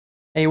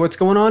Hey, what's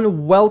going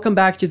on? Welcome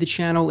back to the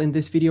channel. In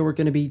this video, we're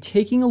going to be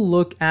taking a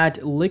look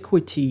at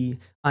Liquity.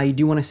 I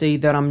do want to say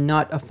that I'm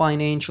not a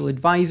financial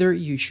advisor.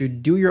 You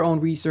should do your own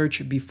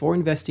research before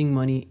investing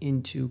money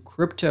into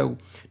crypto.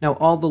 Now,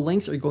 all the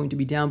links are going to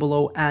be down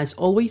below as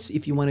always.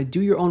 If you want to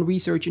do your own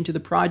research into the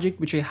project,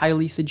 which I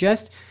highly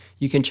suggest,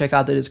 you can check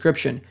out the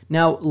description.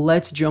 Now,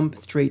 let's jump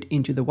straight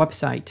into the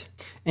website.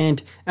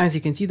 And as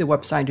you can see, the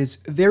website is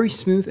very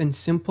smooth and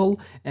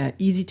simple,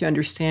 easy to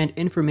understand.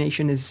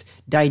 Information is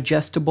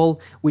digestible,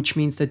 which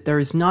means that there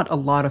is not a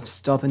lot of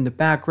stuff in the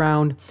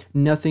background.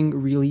 Nothing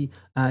really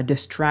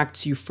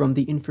distracts you from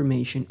the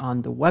information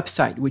on the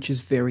website, which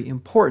is very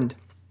important.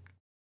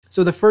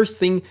 So the first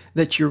thing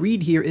that you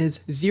read here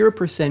is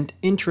 0%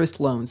 interest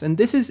loans, and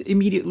this is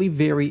immediately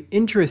very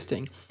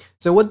interesting.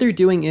 So what they're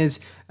doing is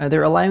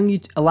they're allowing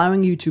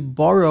you to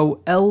borrow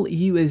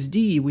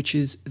LUSD, which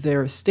is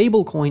their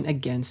stablecoin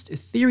against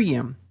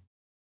Ethereum.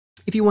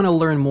 If you want to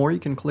learn more, you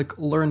can click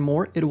Learn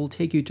More. It will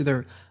take you to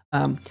their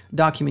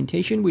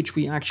documentation, which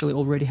we actually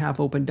already have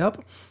opened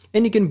up,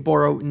 and you can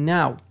borrow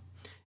now.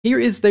 Here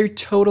is their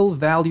total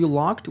value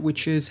locked,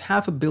 which is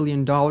 $500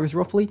 million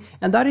roughly,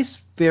 and that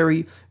is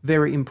very,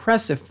 very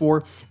impressive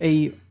for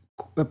a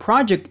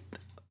project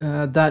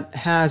that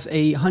has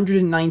a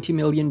 $190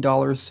 million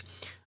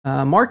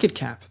market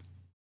cap.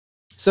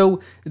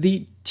 So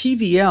the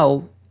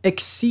TVL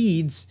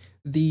exceeds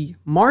the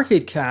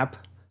market cap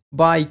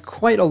by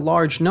quite a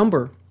large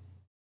number.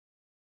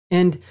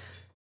 And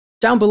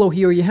down below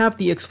here, you have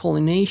the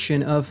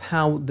explanation of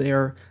how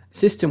their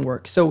system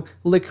works. So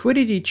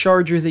Liquity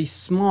charges a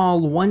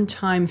small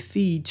one-time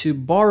fee to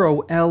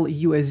borrow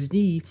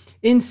LUSD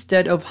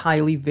instead of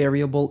highly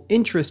variable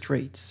interest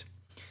rates.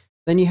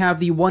 Then you have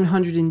the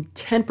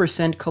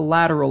 110%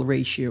 collateral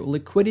ratio.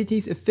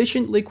 Liquidity's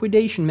efficient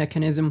liquidation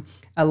mechanism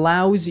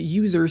allows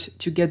users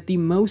to get the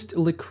most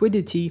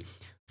liquidity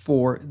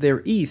for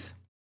their ETH.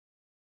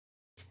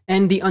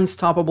 And the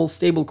unstoppable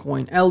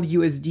stablecoin.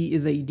 LUSD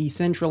is a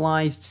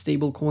decentralized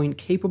stablecoin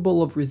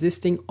capable of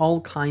resisting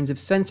all kinds of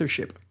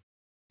censorship.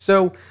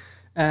 So,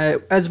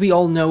 as we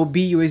all know,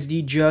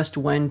 BUSD just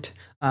went,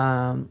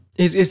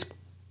 is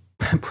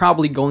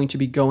probably going to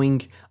be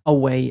going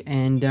away,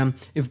 and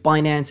if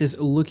Binance is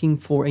looking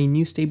for a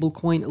new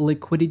stablecoin,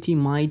 Liquity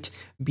might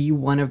be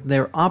one of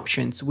their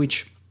options,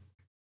 which,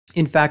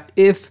 in fact,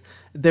 if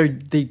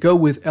they go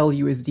with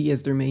LUSD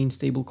as their main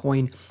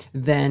stablecoin,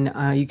 then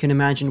you can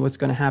imagine what's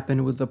going to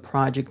happen with the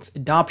project's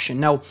adoption.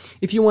 Now,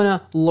 if you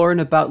want to learn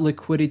about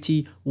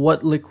Liquity,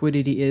 what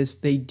Liquity is,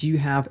 they do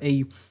have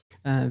a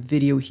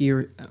video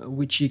here,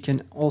 which you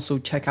can also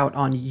check out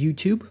on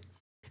YouTube,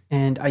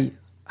 and I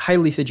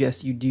highly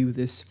suggest you do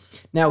this.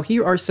 Now,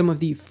 here are some of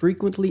the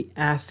frequently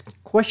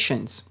asked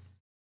questions.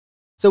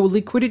 So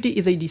Liquity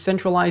is a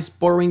decentralized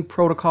borrowing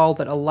protocol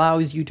that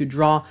allows you to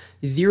draw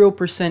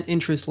 0%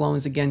 interest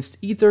loans against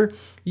Ether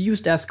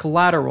used as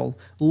collateral.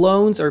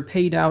 Loans are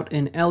paid out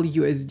in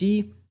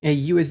LUSD,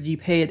 a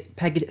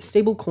USD-pegged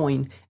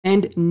stablecoin,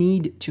 and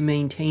need to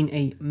maintain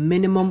a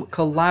minimum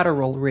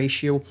collateral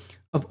ratio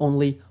of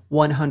only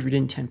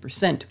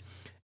 110%.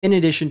 In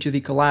addition to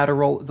the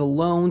collateral, the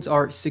loans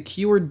are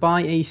secured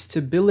by a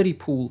stability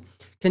pool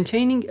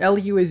containing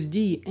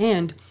LUSD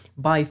and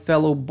by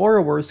fellow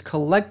borrowers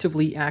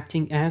collectively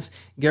acting as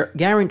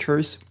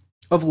guarantors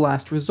of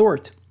last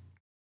resort.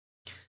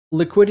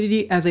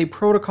 Liquity as a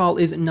protocol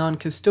is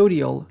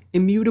non-custodial,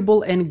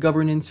 immutable, and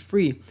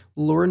governance-free.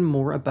 Learn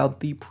more about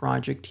the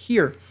project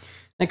here.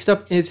 Next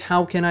up is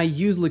how can I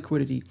use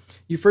Liquity?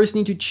 You first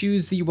need to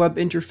choose the web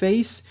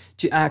interface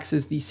to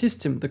access the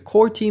system. The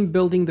core team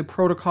building the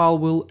protocol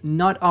will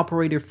not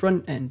operate a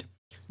front end.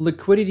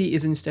 Liquity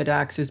is instead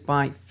accessed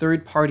by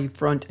third-party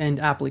front-end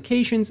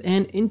applications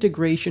and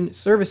integration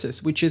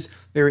services, which is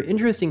very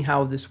interesting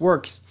how this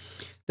works.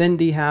 Then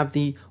they have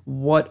the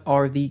what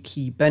are the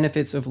key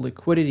benefits of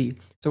Liquity.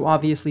 So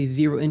obviously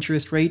zero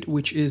interest rate,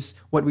 which is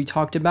what we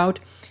talked about.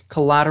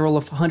 Collateral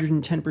of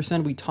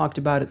 110%, we talked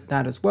about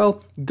that as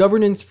well.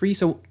 Governance free,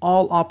 so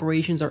all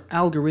operations are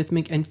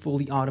algorithmic and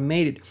fully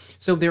automated.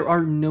 So there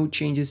are no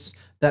changes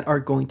that are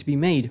going to be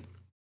made.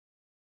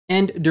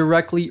 And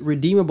directly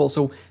redeemable,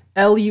 so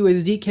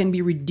LUSD can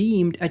be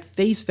redeemed at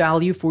face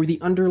value for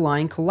the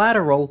underlying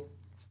collateral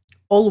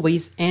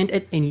always and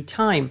at any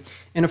time.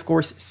 And of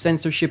course,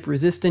 censorship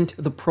resistant.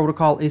 The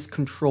protocol is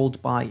controlled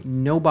by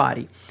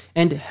nobody.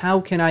 And how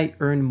can I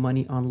earn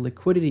money on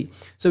Liquity?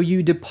 So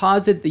you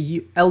deposit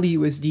the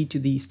LUSD to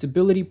the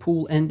stability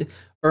pool and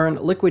earn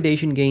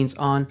liquidation gains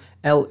on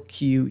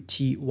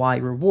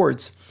LQTY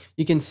rewards.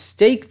 You can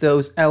stake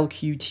those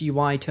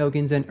LQTY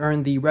tokens and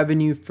earn the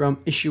revenue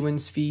from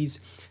issuance fees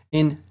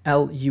in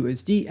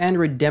LUSD and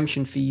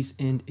redemption fees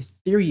in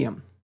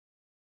Ethereum.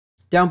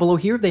 Down below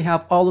here, they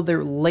have all of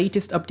their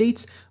latest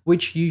updates,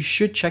 which you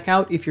should check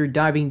out if you're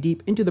diving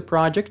deep into the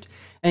project.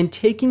 And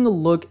taking a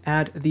look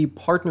at the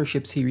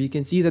partnerships here, you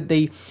can see that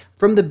they,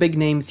 from the big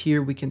names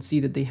here, we can see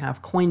that they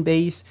have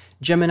Coinbase,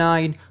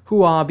 Gemini,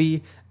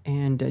 Huobi,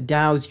 and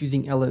DAOs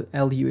using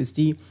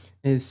LUSD.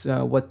 is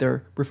what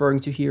they're referring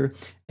to here.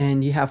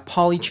 And you have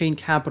Polychain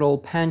Capital,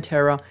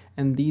 Pantera,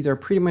 and these are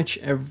pretty much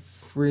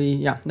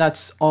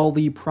that's all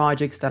the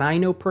projects that I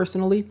know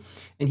personally.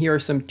 And here are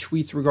some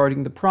tweets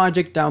regarding the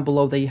project. Down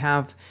below, they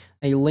have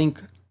a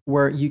link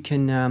where you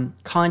can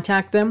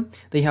contact them.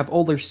 They have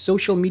all their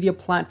social media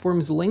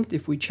platforms linked.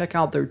 If we check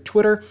out their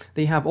Twitter,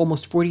 they have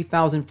almost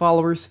 40,000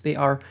 followers. They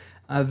are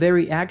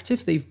very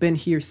active. They've been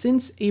here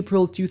since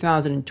April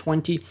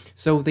 2020,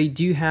 so they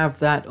do have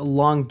that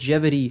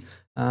longevity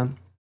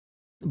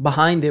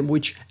behind them,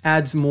 which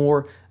adds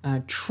more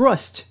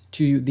trust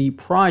to the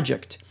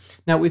project.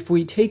 Now, if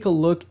we take a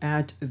look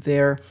at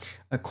their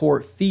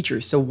core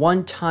features, so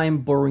one-time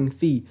borrowing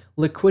fee.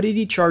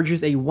 Liquity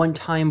charges a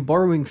one-time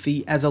borrowing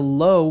fee as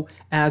low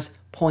as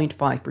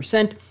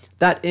 0.5%.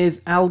 That is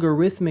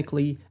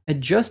algorithmically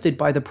adjusted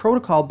by the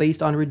protocol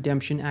based on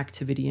redemption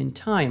activity and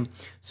time.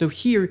 So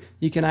here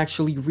you can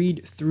actually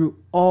read through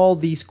all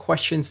these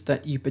questions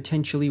that you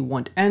potentially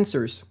want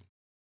answers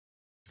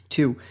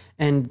to.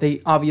 And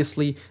they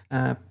obviously,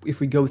 if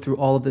we go through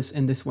all of this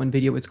in this one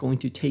video, it's going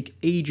to take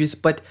ages,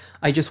 but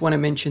I just want to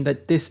mention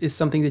that this is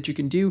something that you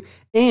can do.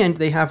 And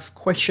they have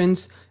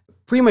questions,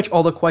 pretty much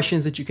all the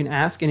questions that you can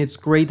ask. And it's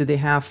great that they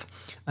have,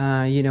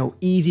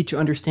 easy to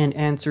understand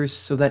answers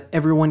so that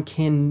everyone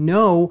can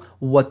know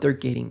what they're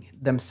getting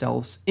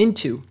themselves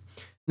into.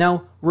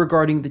 Now,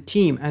 regarding the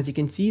team, as you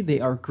can see,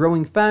 they are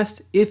growing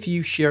fast. If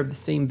you share the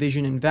same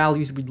vision and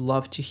values, we'd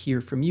love to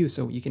hear from you.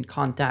 So you can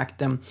contact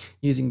them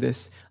using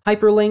this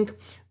hyperlink.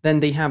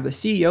 Then they have the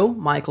CEO,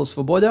 Michael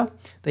Svoboda.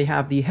 They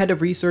have the head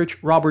of research,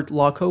 Robert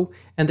Locko,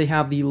 and they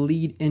have the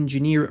lead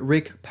engineer,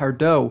 Rick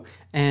Pardo.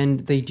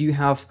 And they do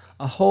have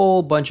a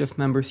whole bunch of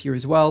members here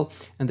as well.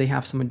 And they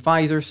have some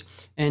advisors,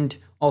 and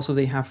also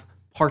they have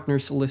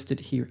partners listed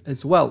here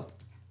as well.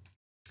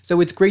 So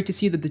it's great to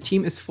see that the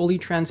team is fully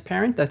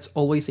transparent. That's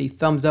always a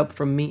thumbs up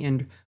from me,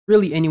 and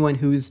really anyone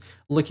who's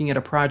looking at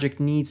a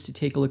project needs to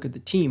take a look at the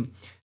team.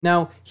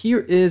 Now, here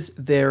is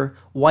their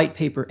white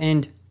paper,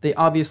 and they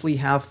obviously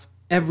have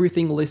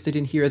everything listed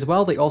in here as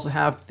well. They also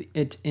have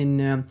it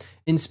in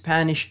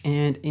Spanish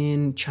and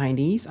in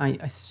Chinese. I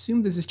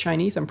assume this is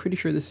Chinese. I'm pretty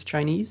sure this is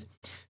Chinese.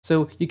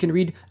 So you can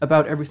read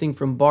about everything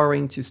from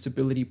borrowing to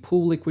stability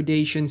pool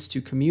liquidations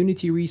to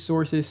community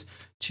resources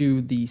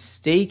to the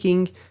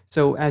staking.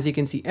 So as you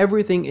can see,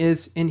 everything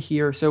is in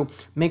here. So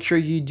make sure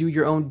you do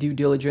your own due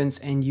diligence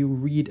and you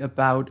read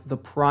about the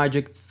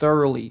project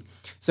thoroughly.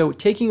 So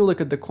taking a look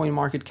at the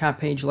CoinMarketCap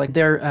page, like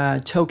their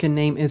token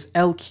name is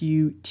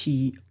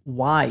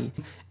LQTY.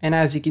 And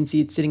as you can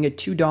see, it's sitting at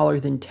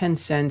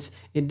 $2.10.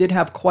 It did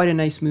have quite a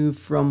nice move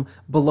from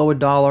below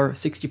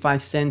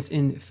 $1.65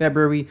 in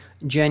February,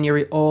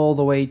 January, all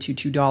the way to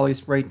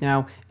 $2 right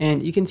now.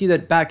 And you can see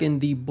that back in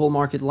the bull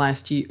market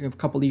last year, a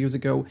couple of years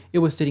ago, it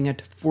was sitting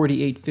at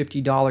 $48,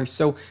 $50.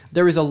 So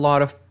there is a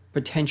lot of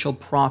potential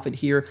profit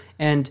here,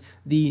 and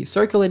the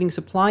circulating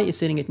supply is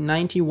sitting at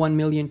 91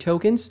 million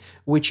tokens,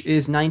 which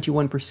is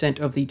 91%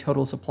 of the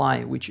total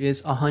supply, which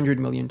is 100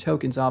 million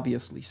tokens,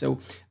 obviously. So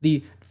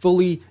the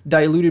fully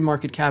diluted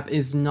market cap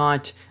is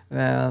not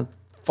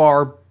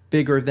far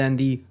bigger than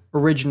the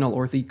original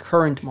or the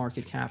current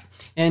market cap.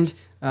 And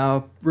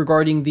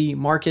regarding the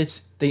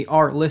markets, they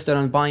are listed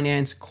on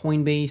Binance,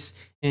 Coinbase,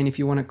 and if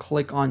you want to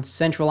click on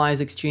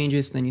centralized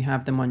exchanges, then you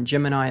have them on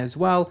Gemini as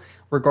well.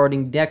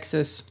 Regarding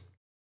DEXs,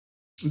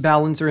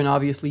 Balancer, and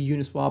obviously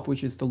Uniswap,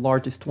 which is the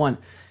largest one.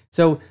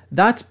 So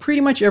that's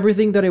pretty much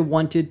everything that I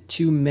wanted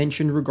to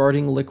mention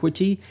regarding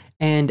Liquity.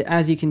 And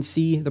as you can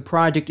see, the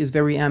project is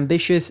very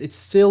ambitious. It's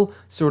still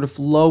sort of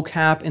low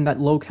cap, in that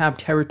low cap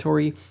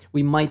territory.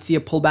 We might see a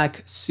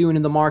pullback soon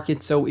in the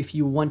market. So if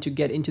you want to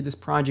get into this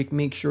project,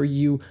 make sure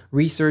you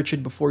research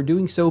it before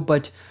doing so.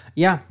 But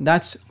yeah,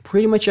 that's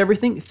pretty much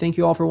everything. Thank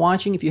you all for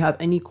watching. If you have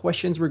any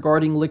questions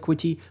regarding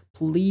Liquity,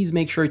 please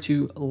make sure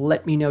to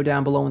let me know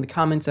down below in the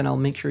comments, and I'll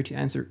make sure to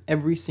answer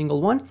every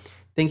single one.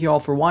 Thank you all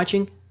for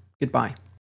watching. Goodbye.